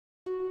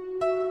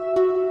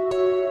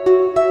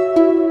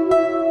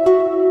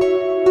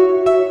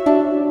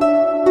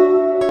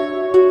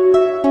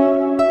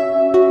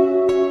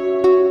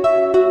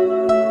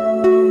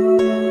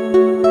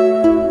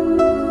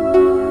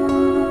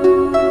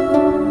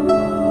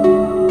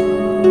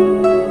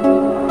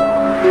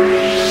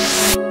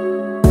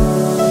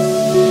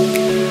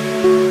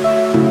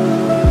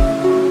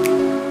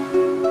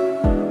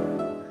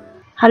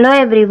Hello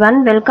everyone,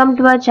 welcome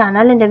to our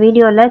channel. In the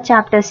video la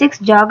chapter 6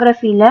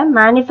 geography la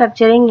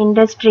manufacturing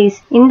industries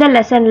இந்த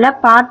லெசன்ல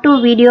part 2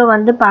 video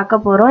வந்து பார்க்க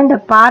போறோம். இந்த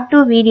part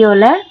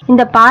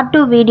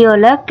 2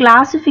 வீடியோல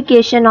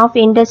classification of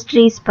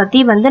industries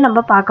பத்தி வந்து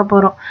நம்ம பார்க்க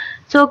போறோம்.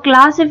 So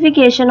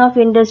classification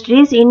of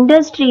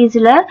industries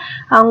ல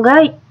அவங்க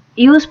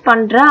யூஸ்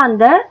பண்ற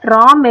அந்த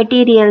raw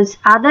materials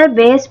அதை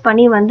பேஸ்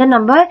பண்ணி வந்து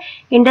நம்ம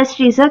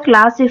இண்டஸ்ட்ரீஸை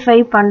கிளாசிஃபை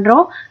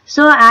பண்றோம்.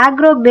 ஸோ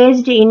ஆக்ரோ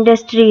பேஸ்ட்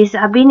இண்டஸ்ட்ரீஸ்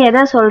அப்படின்னு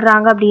எதை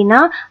சொல்றாங்க அப்படின்னா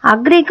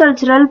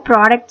அக்ரிகல்ச்சரல்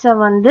ப்ராடக்ட்ஸை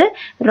வந்து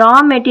ரா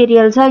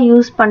மெட்டீரியல்ஸா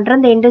யூஸ் பண்ற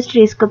இந்த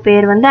இண்டஸ்ட்ரீஸ்க்கு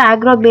பேர் வந்து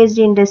ஆக்ரோ பேஸ்ட்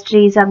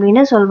இண்டஸ்ட்ரீஸ்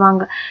அப்படின்னு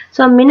சொல்லுவாங்க.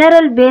 ஸோ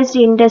மினரல் பேஸ்ட்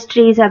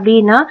இண்டஸ்ட்ரீஸ்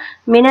அப்படின்னா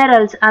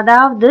மினரல்ஸ்,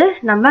 அதாவது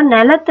நம்ம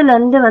நிலத்துல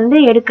இருந்து வந்து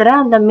எடுக்கிற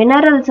அந்த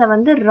மினரல்ஸை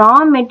வந்து ரா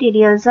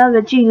மெட்டீரியல்ஸா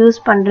வச்சு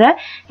யூஸ் பண்ற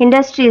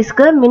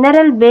இண்டஸ்ட்ரீஸ்க்கு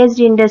மினரல்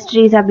பேஸ்ட்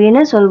இண்டஸ்ட்ரீஸ்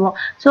அப்படின்னு சொல்லுவோம்.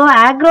 ஸோ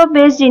ஆக்ரோ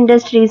பேஸ்ட்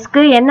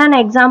இண்டஸ்ட்ரீஸ்க்கு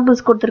என்னென்ன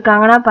எக்ஸாம்பிள்ஸ்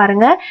கொடுத்துருக்காங்கன்னா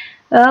பாருங்க,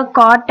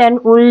 cotton,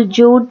 wool,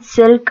 jute,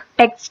 silk,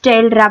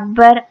 textile,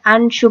 rubber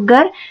and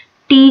sugar,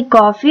 tea,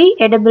 coffee,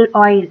 edible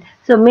oil.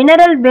 So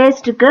mineral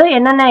based க்கு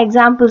என்னென்ன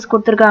எக்ஸாம்பிள்ஸ்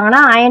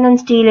கொடுத்துருக்காங்கன்னா iron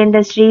and steel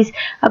industries,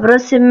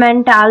 அப்புறம்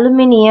cement,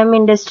 aluminium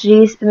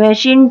industries,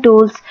 machine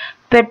tools,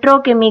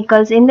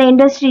 petrochemicals. இந்த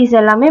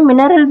இண்டஸ்ட்ரீஸ் எல்லாமே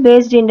mineral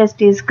paste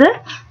இண்டஸ்ட்ரீஸ்க்கு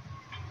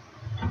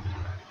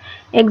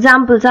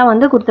எக்ஸாம்பிள்ஸா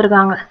வந்து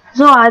கொடுத்துருக்காங்க.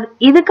 ஸோ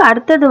இதுக்கு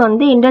அடுத்தது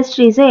வந்து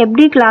இண்டஸ்ட்ரீஸை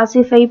எப்படி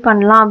கிளாசிஃபை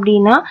பண்ணலாம்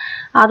அப்படின்னா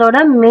அதோட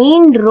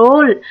மெயின்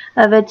ரோல்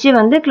வச்சு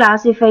வந்து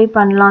கிளாசிஃபை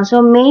பண்ணலாம். ஸோ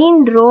மெயின்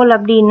ரோல்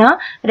அப்படின்னா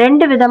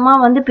ரெண்டு விதமா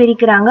வந்து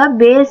பிரிக்கிறாங்க,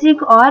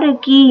 பேசிக் ஆர்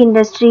கீ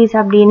இண்டஸ்ட்ரீஸ்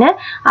அப்படின்னு,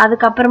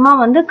 அதுக்கப்புறமா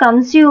வந்து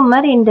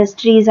கன்சியூமர்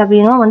இண்டஸ்ட்ரீஸ்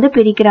அப்படின்னும் வந்து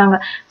பிரிக்கிறாங்க.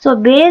 ஸோ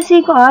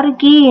பேசிக் ஆர்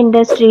கீ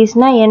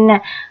இண்டஸ்ட்ரீஸ்னா என்ன?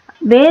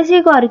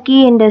 பேசிக் R key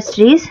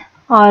industries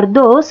are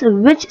those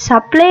which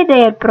supply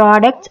their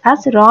products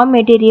as raw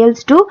materials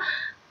to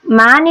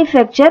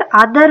manufacture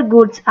other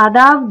goods.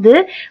 அதாவது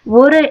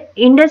ஒரு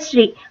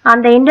இண்டஸ்ட்ரி,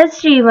 அந்த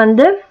இண்டஸ்ட்ரி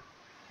வந்து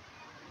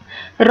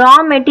ரா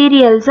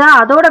மெட்டீரியல்ஸை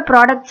அதோட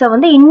ப்ராடக்ட்ஸை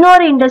வந்து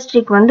இன்னொரு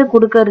இண்டஸ்ட்ரிக்கு வந்து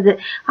கொடுக்கறது,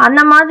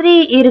 அந்த மாதிரி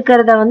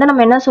இருக்கிறத வந்து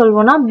நம்ம என்ன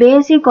சொல்வோம்னா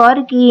பேசிக்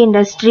ஆர் கீ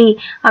இண்டஸ்ட்ரி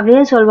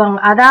அப்படின்னு சொல்லுவாங்க.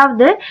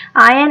 அதாவது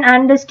iron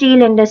and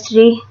Steeles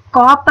industry,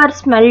 copper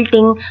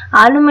smelting,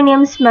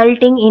 aluminium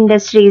smelting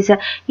industries,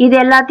 இது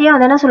எல்லாத்தையும்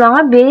வந்து என்ன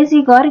சொல்லுவாங்க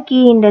பேசிக் ஆர்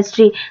கீ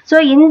இண்டஸ்ட்ரி. ஸோ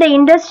இந்த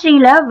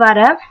இண்டஸ்ட்ரியில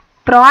வர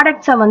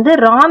ப்ராடக்ட்ஸை வந்து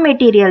ரா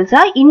மெட்டீரியல்ஸா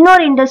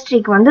இன்னொரு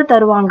இண்டஸ்ட்ரிக்கு வந்து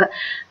தருவாங்க.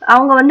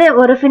 அவங்க வந்து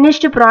ஒரு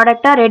ஃபினிஷ்டு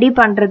ப்ராடக்டா ரெடி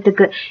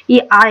பண்றதுக்கு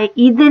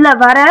இதுல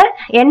வர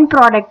எண்ட்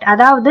ப்ராடக்ட்,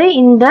 அதாவது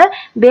இந்த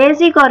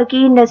பேசிக் ஆர் கீ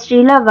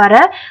இண்டஸ்ட்ரியில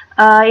வர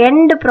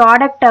எண்ட்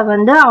ப்ராடக்டை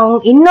வந்து அவங்க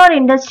இன்னொரு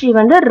இண்டஸ்ட்ரி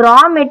வந்து ரா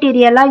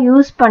மெட்டீரியலா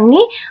யூஸ்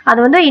பண்ணி அது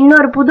வந்து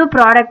இன்னொரு புது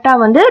ப்ராடக்டா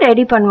வந்து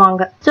ரெடி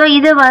பண்ணுவாங்க. ஸோ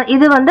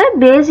இது வந்து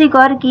பேசிக்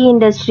ஆர் கீ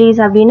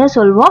இண்டஸ்ட்ரீஸ் அப்படின்னு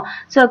சொல்லுவோம்.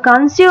 ஸோ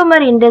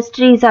கன்சியூமர்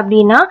இண்டஸ்ட்ரீஸ்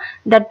அப்படின்னா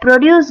that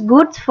produce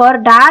goods for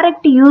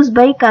direct use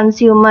by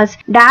consumers.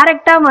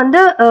 டைரக்டா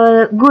வந்து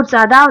குட்ஸ்,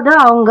 அதாவது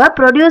அவங்க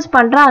ப்ரொடியூஸ்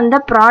பண்ற அந்த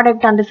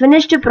ப்ராடக்ட், அந்த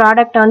ஃபினிஷ்டு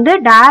ப்ராடக்ட் வந்து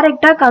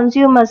டைரக்டா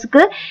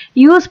கன்சியூமர்ஸ்க்கு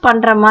யூஸ்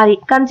பண்ற மாதிரி.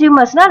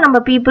 கன்சியூமர்ஸ்னா நம்ம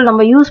பீப்புள்,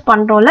 நம்ம use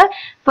பண்றோம்ல.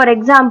 For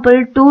example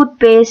tooth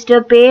paste,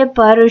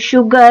 paper,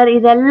 sugar,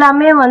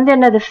 இதெல்லாமே வந்து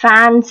என்னது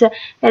ஃபேன்ஸ்,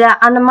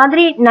 அந்த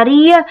மாதிரி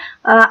நிறைய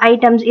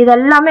ஐட்டம்ஸ்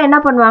இதெல்லாமே என்ன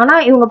பண்ணுவாங்கன்னா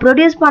இவங்க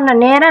ப்ரொடியூஸ் பண்ண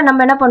நேரம்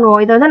நம்ம என்ன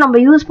பண்ணுவோம், இதை வந்து நம்ம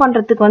யூஸ்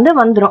பண்றதுக்கு வந்து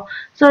வந்துடும்.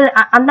 ஸோ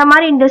அந்த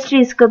மாதிரி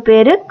இண்டஸ்ட்ரீஸ்க்கு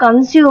பேரு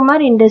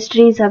கன்சியூமர்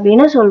இண்டஸ்ட்ரீஸ்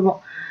அப்படின்னு சொல்லுவோம்.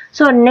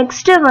 ஸோ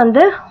நெக்ஸ்ட்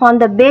வந்து on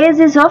the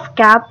basis of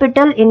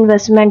capital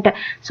investment.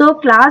 So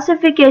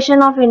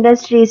classification of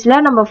இண்டஸ்ட்ரீஸ்ல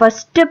நம்ம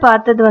ஃபர்ஸ்ட்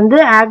பார்த்தது வந்து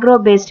ஆக்ரோ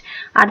பேஸ்ட்,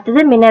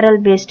 அடுத்தது மினரல்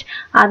பேஸ்ட்.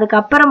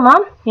 அதுக்கப்புறமா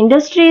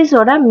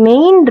இண்டஸ்ட்ரீஸோட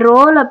மெயின்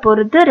ரோலை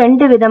பொறுத்து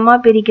ரெண்டு விதமா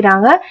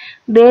பிரிக்கிறாங்க,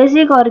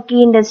 பேசிக் R key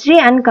industry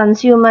and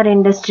consumer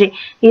industry.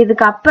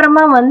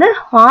 இதுக்கப்புறமா வந்து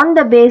on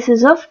the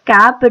basis of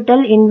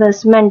capital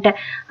investment,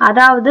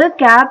 அதாவது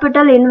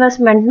கேபிட்டல்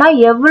இன்வெஸ்ட்மெண்ட்னா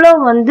எவ்வளோ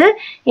வந்து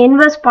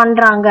இன்வெஸ்ட்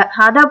பண்றாங்க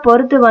அதை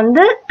பொறுத்து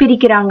வந்து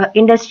பிரிக்கிறாங்க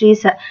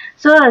industries.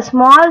 So a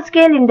small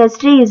scale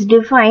industry is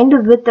defined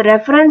with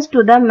reference to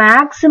the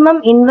maximum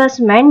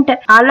investment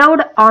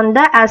allowed on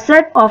the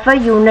asset of a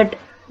unit.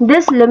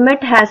 This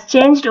limit has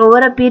changed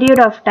over a period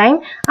of time.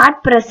 At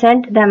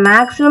present, the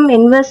maximum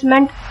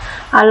investment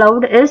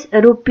allowed is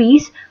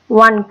rupees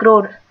 1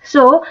 crore.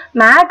 So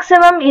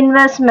maximum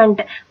investment,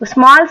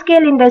 small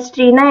scale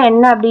industry na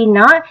enna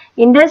அப்படின்னா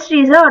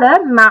இண்டஸ்ட்ரீஸோட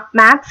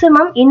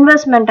maximum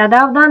investment,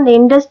 அதாவது அந்த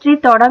industry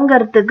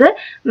தொடங்கிறதுக்கு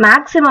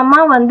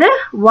மேக்ஸிமமா வந்து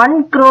 1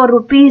 crore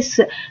rupees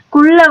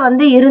குள்ள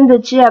வந்து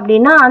இருந்துச்சு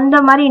அப்படின்னா அந்த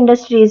மாதிரி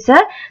இண்டஸ்ட்ரீஸை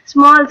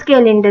ஸ்மால்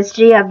ஸ்கேல்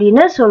இண்டஸ்ட்ரி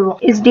அப்படின்னு சொல்லுவோம்.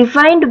 Is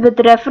defined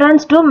with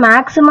reference to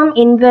maximum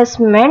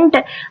investment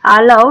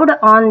allowed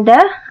on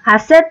the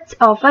assets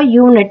of a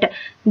unit.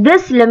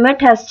 This limit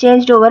has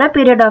changed over a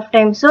period of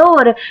time. So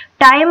ஒரு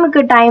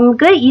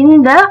டைமுக்கு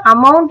இந்த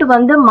அமௌண்ட்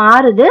வந்து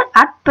மாறுது.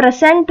 அட்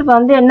பிரசன்ட்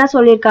வந்து என்ன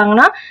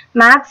சொல்லியிருக்காங்கன்னா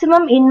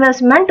மேக்ஸிமம்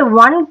இன்வெஸ்ட்மெண்ட்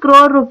 1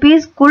 crore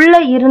rupees குள்ள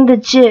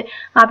இருந்துச்சு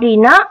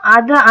அப்படின்னா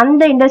அது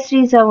அந்த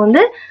இண்டஸ்ட்ரீஸை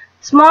வந்து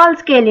ஸ்மால்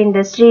ஸ்கேல்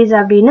இண்டஸ்ட்ரீஸ்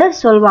அப்படின்னு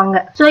சொல்லுவாங்க.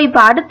 ஸோ இப்போ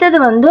அடுத்தது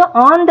வந்து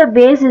on the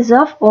basis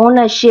of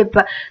ownership.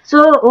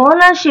 So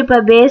ஓனர்ஷிப்பை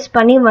base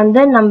பண்ணி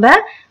வந்து நம்ம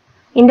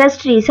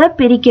இண்டஸ்ட்ரீஸை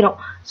பிரிக்கிறோம்.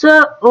 ஸோ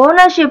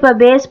ஓனர்ஷிப்பை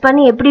பேஸ்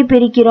பண்ணி எப்படி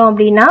பிரிக்கிறோம்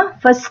அப்படின்னா,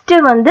 ஃபர்ஸ்ட்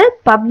வந்து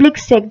public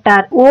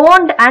sector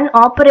won't and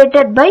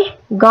operated by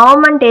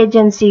government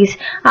agencies.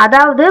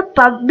 அதாவது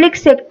பப்ளிக்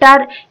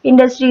செக்டார்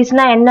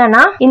இண்டஸ்ட்ரீஸ்னா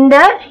என்னன்னா, இந்த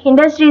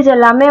இண்டஸ்ட்ரீஸ்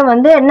எல்லாமே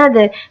வந்து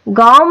என்னது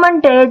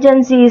கவர்மெண்ட்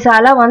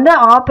ஏஜென்சிஸால வந்து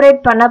ஆப்ரேட்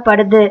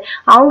பண்ணப்படுது,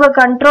 அவங்க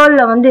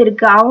கண்ட்ரோல்ல வந்து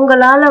இருக்கு,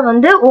 அவங்களால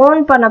வந்து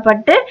ஓன்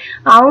பண்ணப்பட்டு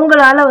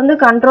அவங்களால வந்து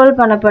கண்ட்ரோல்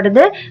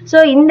பண்ணப்படுது. ஸோ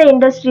இந்த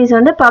இண்டஸ்ட்ரீஸ்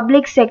வந்து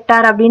பப்ளிக்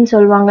செக்டார் அப்படின்னு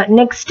சொல்லுவாங்க.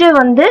 நெக்ஸ்ட்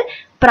வந்து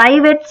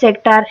private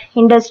sector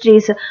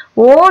industries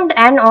owned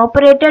and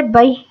operated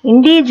by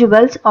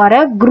individuals or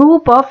a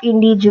group of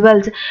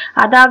individuals.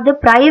 அதாவது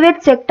private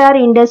sector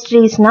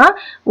industries னா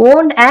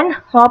owned and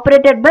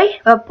operated by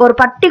ஒரு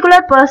particular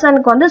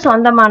personக்கு வந்து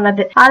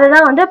சொந்தமானது,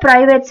 அதுதான் வந்து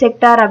private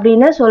sector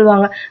அப்படின்னு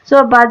சொல்லுவாங்க.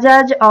 So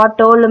Bajaj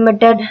auto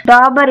limited,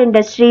 Dabur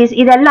industries,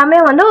 இது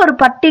எல்லாமே வந்து ஒரு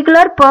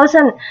பர்டிகுலர்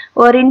பர்சன்,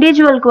 ஒரு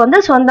இண்டிவிஜுவலுக்கு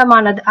வந்து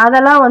சொந்தமானது,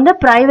 அதெல்லாம் வந்து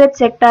private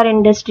sector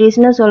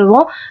industries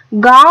சொல்லுவோம்.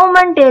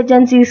 கவர்மெண்ட்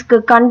ஏஜென்சிஸ்க்கு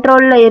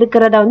கண்ட்ரோல்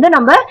இருக்கிறத வந்து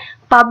நம்ம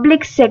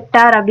பப்ளிக்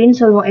செக்டார் அப்படின்னு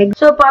சொல்லுவோம்.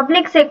 ஸோ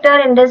பப்ளிக்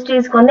செக்டார்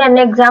இண்டஸ்ட்ரீஸ்க்கு வந்து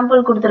என்ன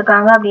எக்ஸாம்பிள்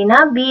கொடுத்துருக்காங்க அப்படின்னா,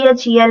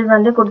 BHEL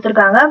வந்து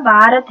கொடுத்துருக்காங்க,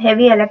 பாரத்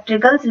ஹெவி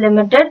எலக்ட்ரிகல்ஸ்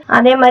லிமிடெட்,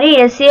 அதே மாதிரி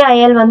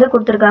SAIL வந்து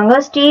கொடுத்துருக்காங்க,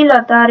 steel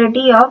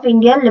authority of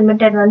India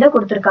limited வந்து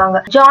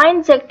கொடுத்துருக்காங்க.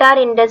 ஜாயிண்ட்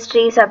செக்டார்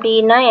இண்டஸ்ட்ரீஸ்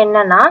அப்படின்னா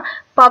என்னன்னா,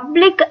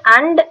 பப்ளிக்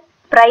அண்ட்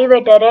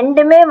பிரைவேட்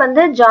ரெண்டுமே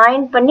வந்து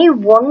ஜாயின் பண்ணி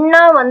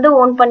ஒன்னா வந்து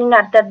ஓன் பண்ணி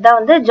நடத்துறது தான்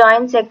வந்து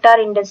ஜாயிண்ட்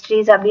செக்டார்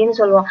இண்டஸ்ட்ரீஸ் அப்படின்னு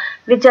சொல்லுவோம்.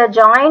 which are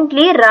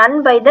jointly run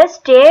by the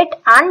state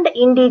and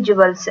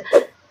individuals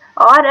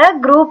or a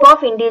group of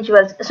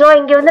individuals. So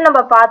இங்க வந்து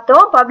நம்ம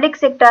பார்த்தோம்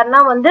பப்ளிக்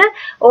செக்டார்னா வந்து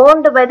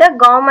owned by the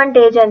government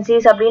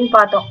agencies அப்படின்னு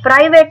பார்த்தோம்.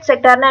 பிரைவேட்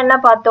செக்டார்னா என்ன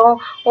பார்த்தோம்,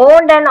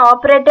 owned and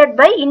operated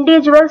by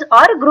individuals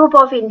or group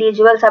of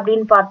individuals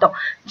அப்படின்னு பார்த்தோம்.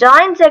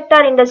 ஜாயிண்ட்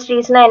செக்டார்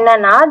இண்டஸ்ட்ரீஸ்னா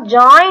என்னன்னா,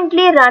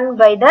 jointly run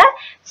by the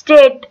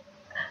state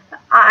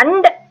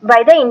and by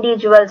the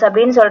individuals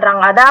அப்படின்னு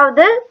சொல்றாங்க.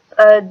 அதாவது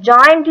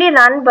jointly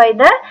run by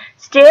the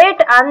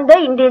state and the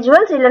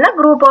individuals இல்லனா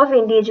group of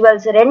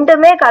individuals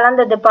ரெண்டுமே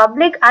கலந்தது,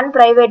 public and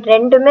private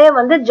ரெண்டுமே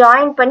வந்து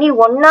ஜாயின் பண்ணி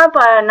ஒன்னா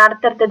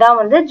நடத்துறது தான்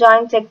வந்து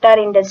ஜாயிண்ட்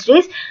செக்டார்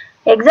இண்டஸ்ட்ரீஸ்.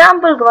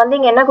 எக்ஸாம்பிளுக்கு வந்து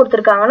இங்க என்ன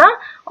கொடுத்திருக்காங்கன்னா,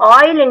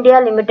 ஆயில் இந்தியா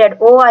லிமிடெட்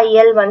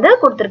OIL வந்து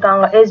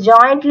கொடுத்திருக்காங்க, is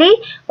jointly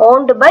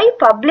owned by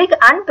public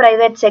and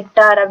private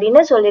sector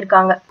அப்படின்னு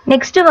சொல்லியிருக்காங்க.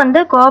 நெக்ஸ்ட் வந்து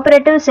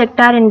cooperative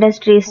sector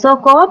industries. So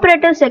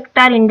cooperative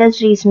sector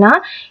இண்டஸ்ட்ரீஸ்னா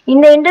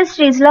இந்த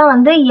இண்டஸ்ட்ரீஸ்லாம்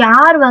வந்து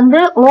யார்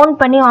வந்து ஓன்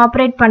பண்ணி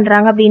ஆப்ரேட்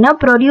பண்றாங்க அப்படின்னா,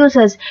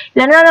 ப்ரொடியூசர்ஸ்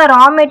இல்லைன்னா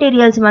ரா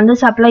மெட்டீரியல்ஸ் வந்து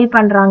சப்ளை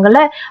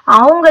பண்றாங்கல்ல,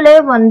 அவங்களே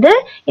வந்து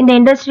இந்த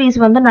இண்டஸ்ட்ரீஸ்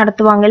வந்து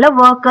நடத்துவாங்க. இல்லை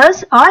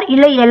ஒர்க்கர்ஸ் ஆர்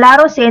இல்லை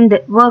எல்லாரும் சேர்ந்து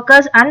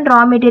workers and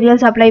raw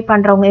material supply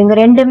பண்றவங்க, இவங்க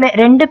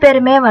ரெண்டு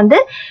பேருமே வந்து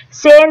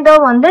சேர்ந்தோ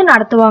வந்து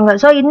நடத்துவாங்க.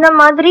 ஸோ இந்த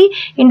மாதிரி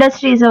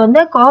இண்டஸ்ட்ரீஸை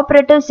வந்து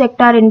கோஆபரேட்டிவ்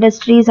செக்டார்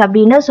இண்டஸ்ட்ரீஸ்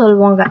அப்படின்னு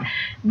சொல்லுவாங்க.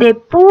 they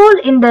pool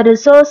in the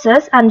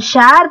resources and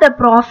share the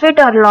profit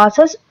or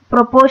losses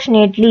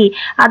proportionately.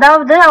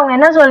 அதாவது அவங்க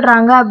என்ன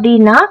சொல்றாங்க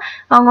அப்படின்னா,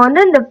 அவங்க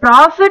வந்து இந்த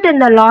ப்ராஃபிட்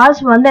இந்த லாஸ்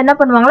வந்து என்ன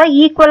பண்ணுவாங்களா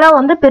ஈக்குவலா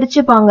வந்து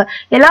பிரிச்சுப்பாங்க,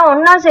 எல்லாம்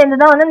ஒன்னா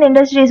சேர்ந்துதான் வந்து இந்த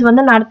இண்டஸ்ட்ரீஸ்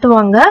வந்து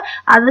நடத்துவாங்க.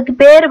 அதுக்கு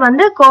பேர்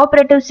வந்து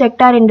கோஆபரேட்டிவ்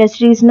செக்டார்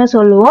இண்டஸ்ட்ரீஸ்னு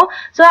சொல்லுவோம்.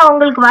 ஸோ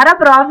அவங்களுக்கு வர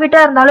ப்ராஃபிட்டா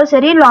இருந்தாலும்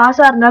சரி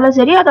லாஸா இருந்தாலும்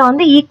சரி அதை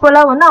வந்து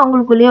ஈக்குவலா வந்து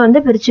அவங்களுக்குள்ளேயே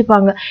வந்து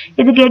பிரிச்சுப்பாங்க.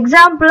 இதுக்கு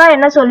எக்ஸாம்பிளா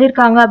என்ன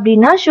சொல்லியிருக்காங்க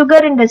அப்படின்னா,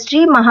 சுகர்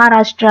இண்டஸ்ட்ரி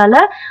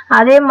மகாராஷ்டிரால,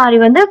 அதே மாதிரி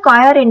வந்து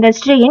கயர்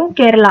இண்டஸ்ட்ரி இன்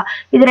கேரளா,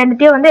 இது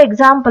ரெண்டுத்தையும் வந்து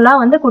எக்ஸாம்பிளா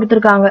வந்து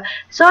கொடுத்துருக்காங்க.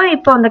 ஸோ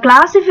இப்போ அந்த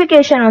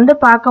கிளாசிஃபிகேஷன் வந்து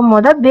பார்க்கும்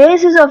போது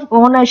பேசிஸ் ஆஃப்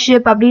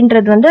ஓனர்ஷிப்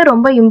அப்படின்றது வந்து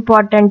ரொம்ப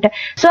இம்பார்ட்டன்ட்.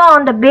 ஸோ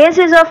அந்த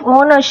பேசிஸ் ஆஃப்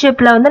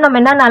ஓனர்ஷிப்ல வந்து நம்ம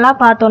என்ன நல்லா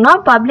பார்த்தோம்னா,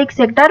 public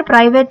sector,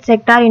 private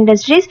sector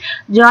industries,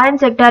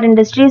 joint sector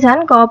industries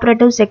and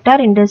cooperative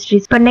sector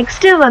industries. இப்போ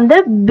நெக்ஸ்ட் வந்து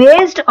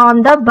based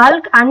on the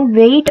bulk and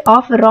weight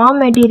of raw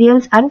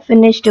materials and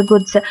finished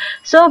goods.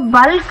 So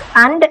bulk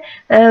and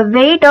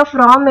weight of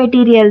raw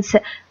materials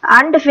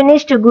and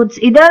finished goods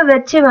இதை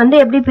வச்சு வந்து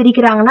எப்படி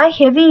பிரிக்கிறாங்கன்னா,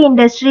 heavy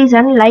industries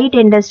and light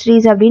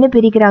industries அப்படின்னு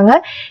பிரிக்கிறாங்க.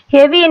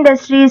 Heavy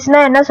இண்டஸ்ட்ரீஸ்னா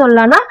என்ன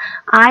சொல்லலாம்னா,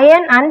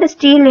 அயன் அண்ட்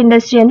ஸ்டீல்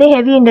இண்டஸ்ட்ரி வந்து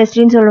heavy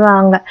இண்டஸ்ட்ரின்னு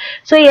சொல்லுவாங்க.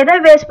 ஸோ எதை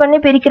பேஸ் பண்ணி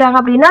பிரிக்கிறாங்க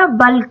அப்படின்னா,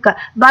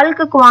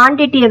 பல்க்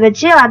குவான்டிட்டியை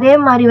வச்சு, அதே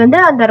மாதிரி வந்து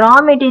அந்த ரா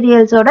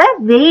மெட்டீரியல்ஸோட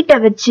வெயிட்டை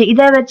வச்சு,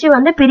 இதை வச்சு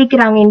வந்து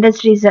பிரிக்கிறாங்க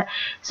இண்டஸ்ட்ரீஸை.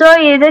 ஸோ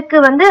இதுக்கு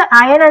வந்து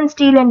அயன் அண்ட்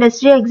ஸ்டீல்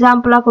இண்டஸ்ட்ரி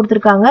எக்ஸாம்பிளா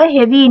கொடுத்துருக்காங்க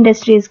ஹெவி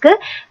இண்டஸ்ட்ரீஸ்க்கு.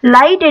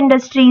 லைட்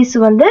இண்டஸ்ட்ரீஸ்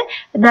வந்து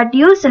that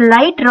use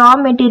light raw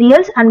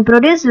materials and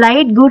produce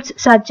light goods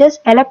such as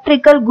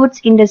electrical goods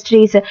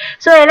industries.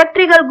 So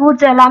electrical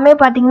goods எல்லாமே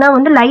பாத்தீங்கன்னா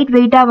வந்து லைட்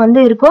வெயிட்டா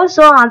வந்து இருக்கும்.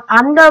 ஸோ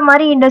அந்த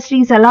மாதிரி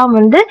இண்டஸ்ட்ரீஸ் எல்லாம்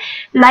வந்து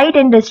லைட்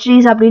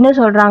இண்டஸ்ட்ரீஸ் அப்படின்னு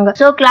சொல்றாங்க.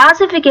 ஸோ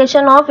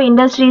கிளாசிபிகேஷன் ஆஃப்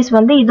இண்டஸ்ட்ரீஸ்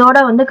வந்து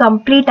இதோட வந்து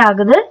கம்ப்ளீட்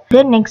ஆகுது.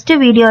 நெக்ஸ்ட்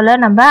வீடியோல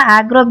நம்ம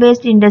ஆக்ரோ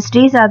பேஸ்ட்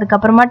இண்டஸ்ட்ரீஸ்,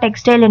 அதுக்கப்புறமா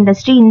டெக்ஸ்டைல்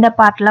இண்டஸ்ட்ரி, இந்த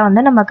பார்ட்ல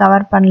வந்து நம்ம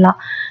கவர் பண்ணலாம்.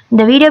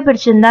 இந்த வீடியோ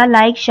பிடிச்சிருந்தா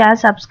லைக்,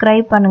 ஷேர்,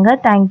 சப்ஸ்கிரைப் பண்ணுங்க.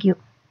 தேங்க்யூ.